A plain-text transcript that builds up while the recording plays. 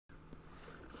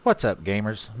What's up,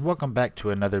 gamers? Welcome back to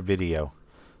another video.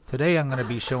 Today I'm going to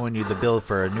be showing you the build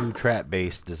for a new trap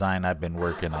base design I've been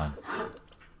working on.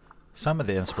 Some of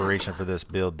the inspiration for this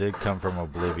build did come from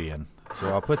Oblivion, so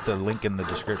I'll put the link in the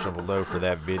description below for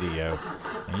that video,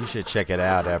 and you should check it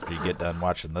out after you get done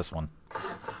watching this one.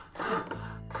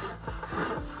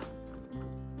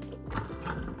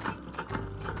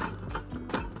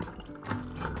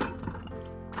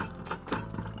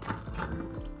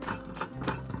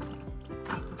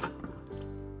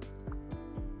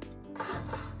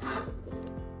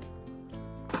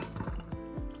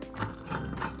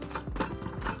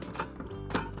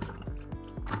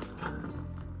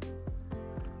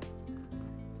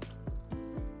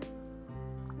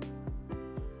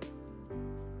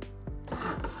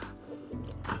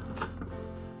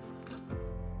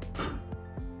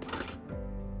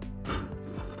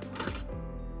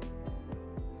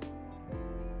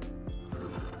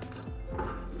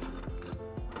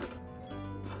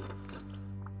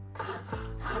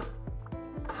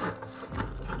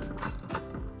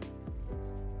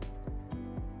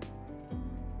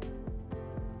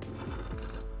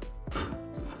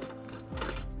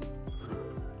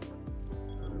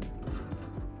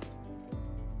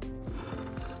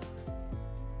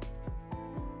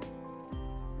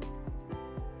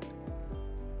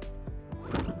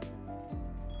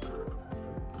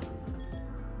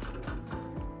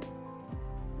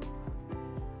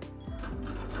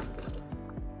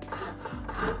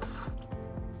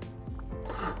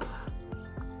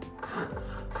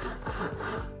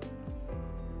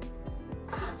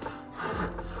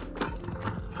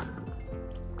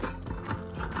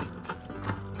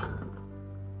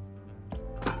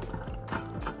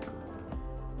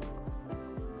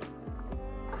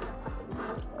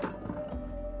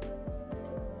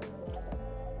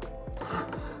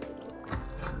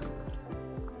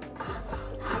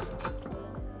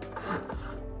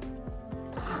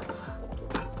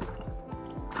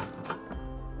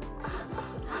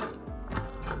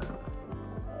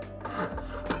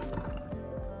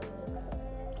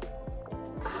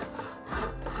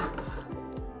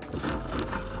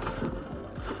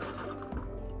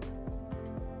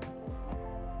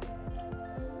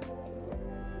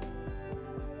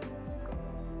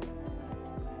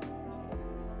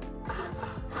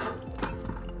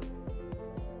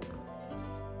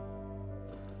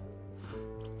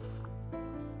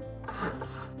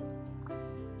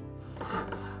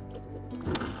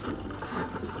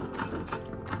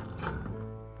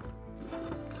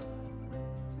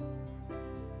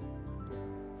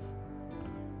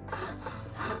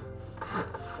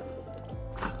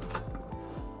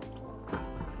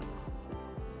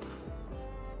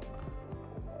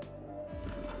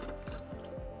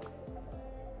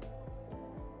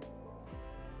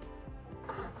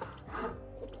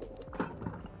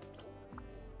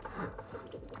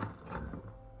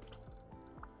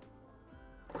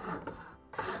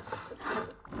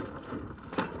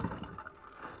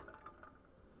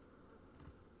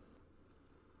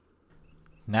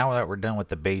 Now that we're done with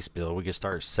the base build, we can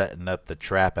start setting up the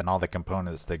trap and all the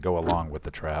components that go along with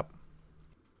the trap.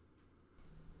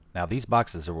 Now these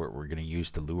boxes are what we're going to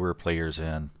use to lure players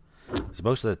in. So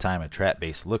most of the time a trap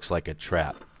base looks like a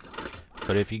trap.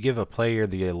 But if you give a player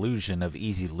the illusion of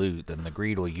easy loot, then the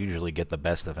greed will usually get the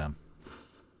best of him.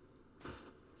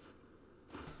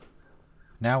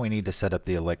 Now we need to set up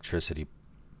the electricity.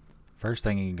 First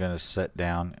thing you're going to set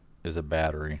down is a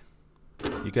battery.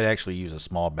 You could actually use a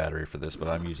small battery for this, but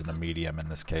I'm using the medium in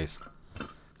this case.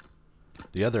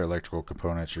 The other electrical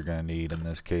components you're going to need in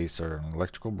this case are an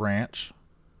electrical branch,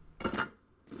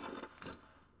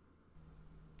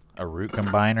 a root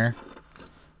combiner,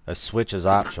 a switch is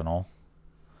optional.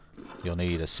 You'll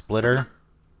need a splitter,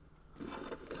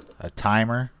 a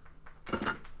timer,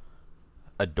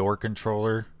 a door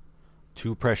controller,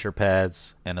 2 pressure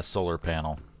pads, and a solar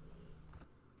panel.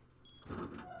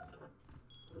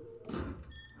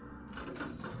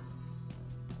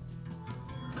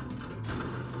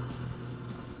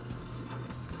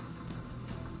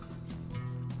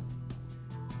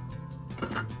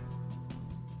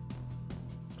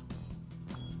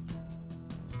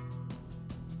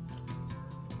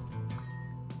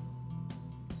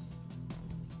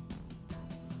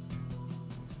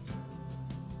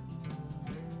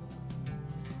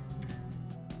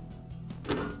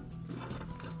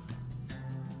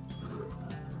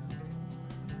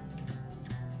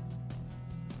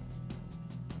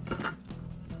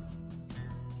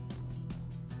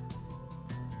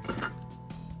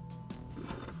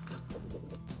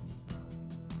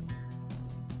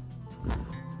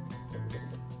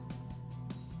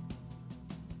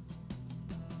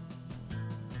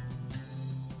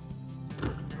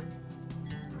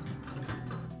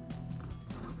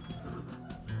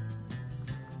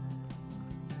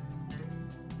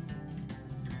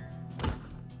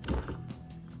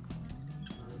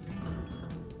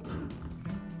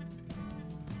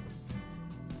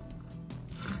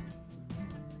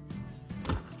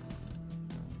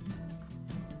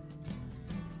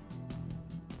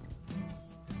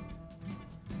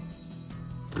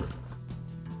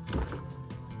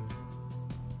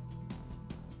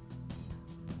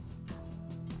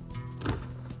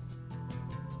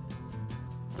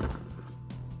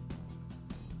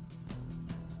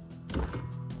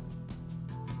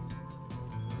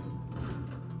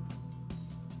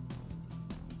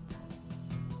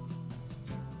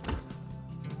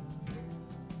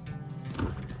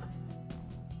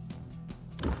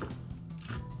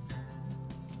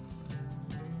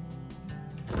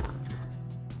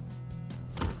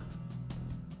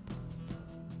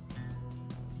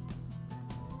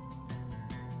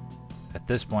 At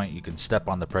this point, you can step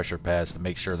on the pressure pads to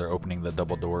make sure they're opening the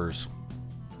double doors.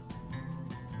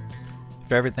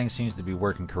 If everything seems to be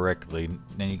working correctly,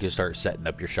 then you can start setting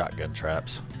up your shotgun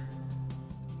traps.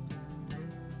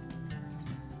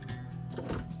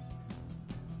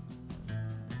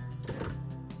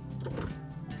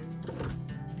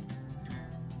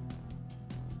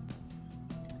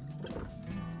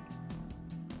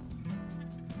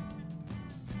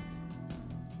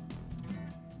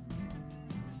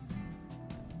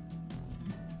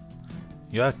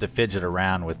 You'll have to fidget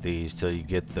around with these till you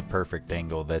get the perfect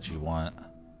angle that you want.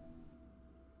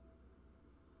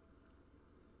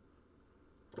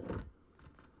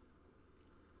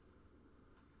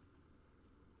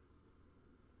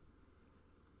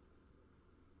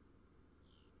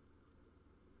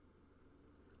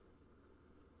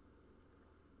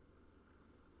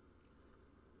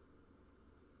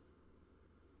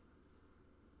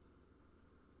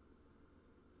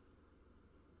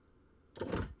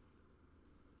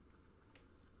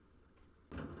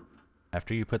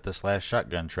 After you put this last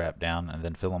shotgun trap down and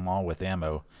then fill them all with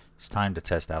ammo, it's time to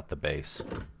test out the base.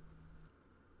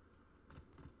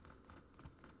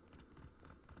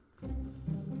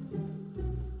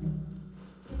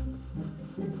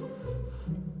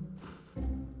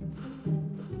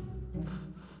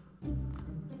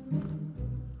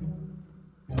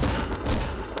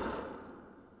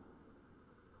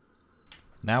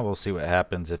 Now we'll see what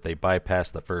happens if they bypass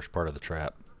the first part of the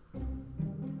trap.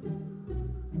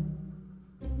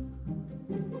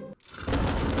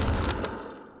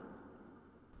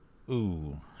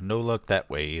 Ooh, no luck that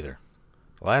way either.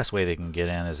 The last way they can get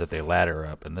in is if they ladder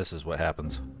up, and this is what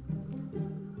happens.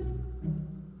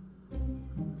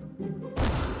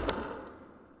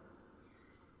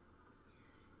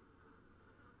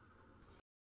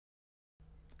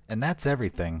 And that's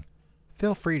everything.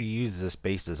 Feel free to use this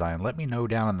base design. Let me know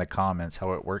down in the comments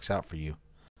how it works out for you.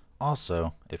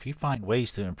 Also, if you find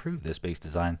ways to improve this base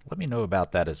design, let me know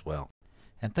about that as well.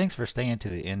 And thanks for staying to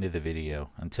the end of the video.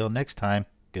 Until next time,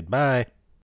 goodbye.